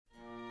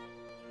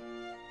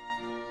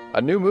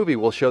A new movie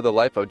will show the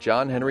life of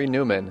John Henry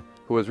Newman,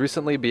 who was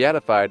recently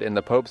beatified in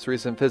the Pope's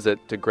recent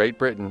visit to Great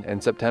Britain in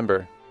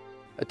September.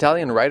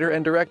 Italian writer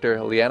and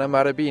director Liana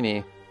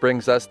Marabini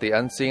brings us The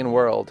Unseen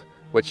World,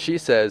 which she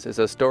says is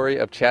a story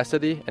of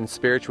chastity and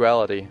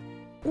spirituality.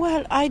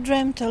 Well, I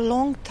dreamt a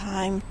long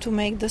time to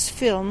make this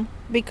film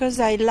because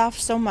I love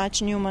so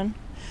much Newman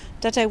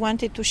that I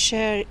wanted to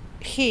share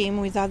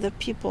him with other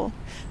people,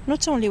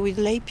 not only with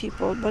lay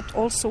people, but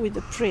also with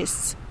the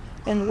priests.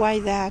 And why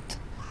that?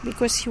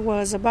 Because he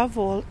was, above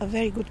all, a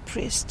very good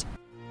priest.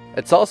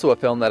 It's also a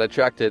film that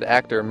attracted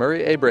actor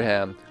Murray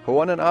Abraham, who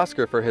won an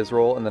Oscar for his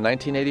role in the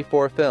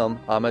 1984 film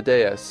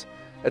Amadeus.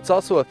 It's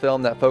also a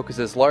film that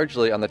focuses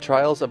largely on the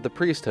trials of the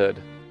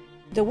priesthood.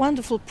 The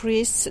wonderful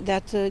priests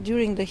that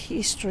during the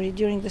history,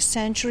 during the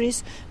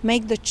centuries,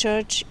 make the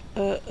church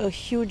a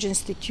huge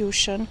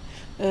institution,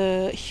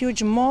 a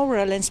huge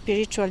moral and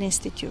spiritual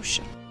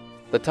institution.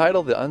 The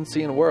title The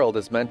Unseen World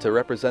is meant to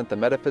represent the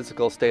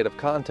metaphysical state of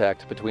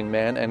contact between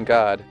man and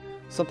God,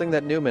 something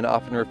that Newman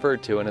often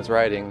referred to in his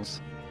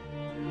writings.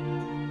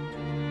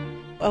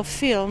 A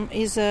film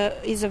is a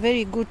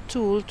very good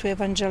tool to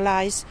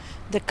evangelize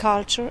the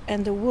culture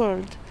and the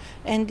world.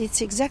 And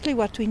it's exactly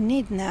what we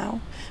need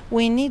now.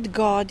 We need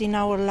God in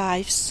our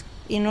lives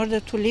in order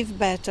to live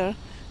better,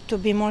 to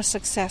be more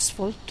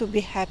successful, to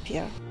be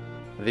happier.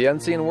 The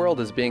Unseen World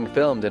is being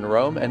filmed in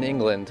Rome and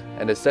England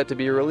and is set to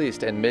be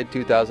released in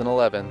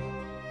mid-2011.